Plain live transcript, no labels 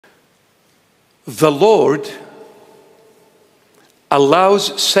The Lord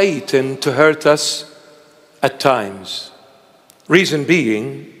allows Satan to hurt us at times. Reason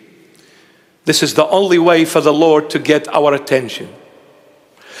being, this is the only way for the Lord to get our attention.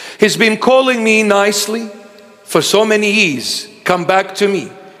 He's been calling me nicely for so many years. Come back to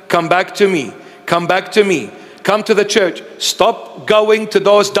me. Come back to me. Come back to me. Come to the church. Stop going to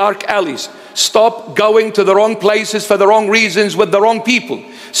those dark alleys. Stop going to the wrong places for the wrong reasons with the wrong people.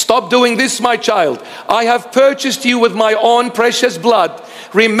 Stop doing this, my child. I have purchased you with my own precious blood.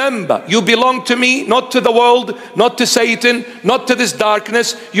 Remember, you belong to me, not to the world, not to Satan, not to this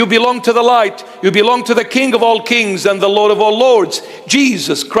darkness. You belong to the light. You belong to the King of all kings and the Lord of all lords,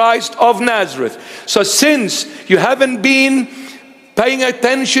 Jesus Christ of Nazareth. So since you haven't been paying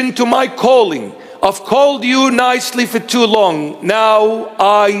attention to my calling, I've called you nicely for too long. Now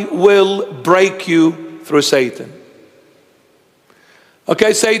I will break you through Satan.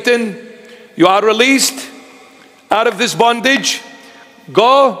 Okay, Satan, you are released out of this bondage.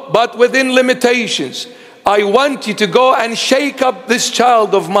 Go, but within limitations. I want you to go and shake up this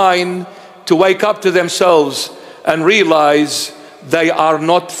child of mine to wake up to themselves and realize they are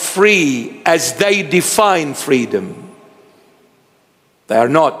not free as they define freedom. They are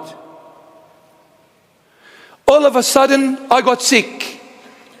not. All of a sudden, I got sick.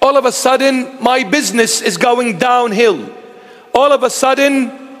 All of a sudden, my business is going downhill. All of a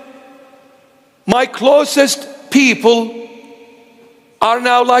sudden, my closest people are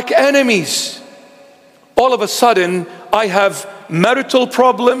now like enemies. All of a sudden, I have marital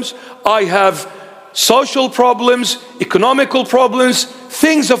problems. I have social problems, economical problems.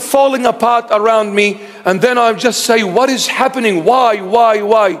 Things are falling apart around me. And then I just say, what is happening? Why?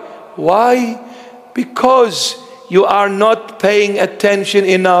 Why? Because you are not paying attention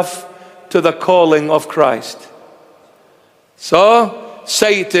enough to the calling of Christ. So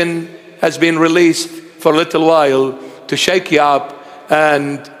Satan has been released for a little while to shake you up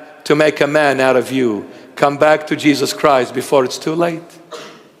and to make a man out of you. Come back to Jesus Christ before it's too late.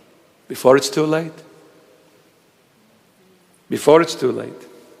 Before it's too late. Before it's too late.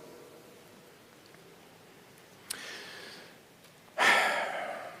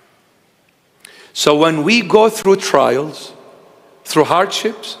 So when we go through trials, through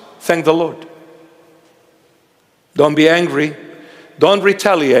hardships, thank the Lord. Don't be angry. Don't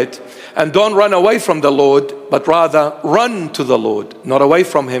retaliate. And don't run away from the Lord, but rather run to the Lord. Not away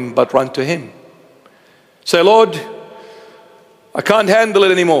from Him, but run to Him. Say, Lord, I can't handle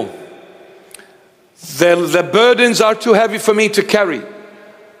it anymore. The burdens are too heavy for me to carry.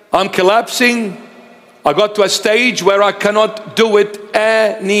 I'm collapsing. I got to a stage where I cannot do it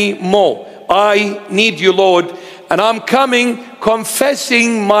anymore. I need you, Lord, and I'm coming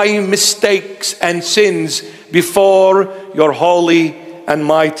confessing my mistakes and sins before your holy and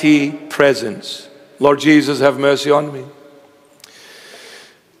mighty presence. Lord Jesus, have mercy on me.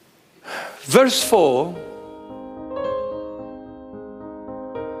 Verse 4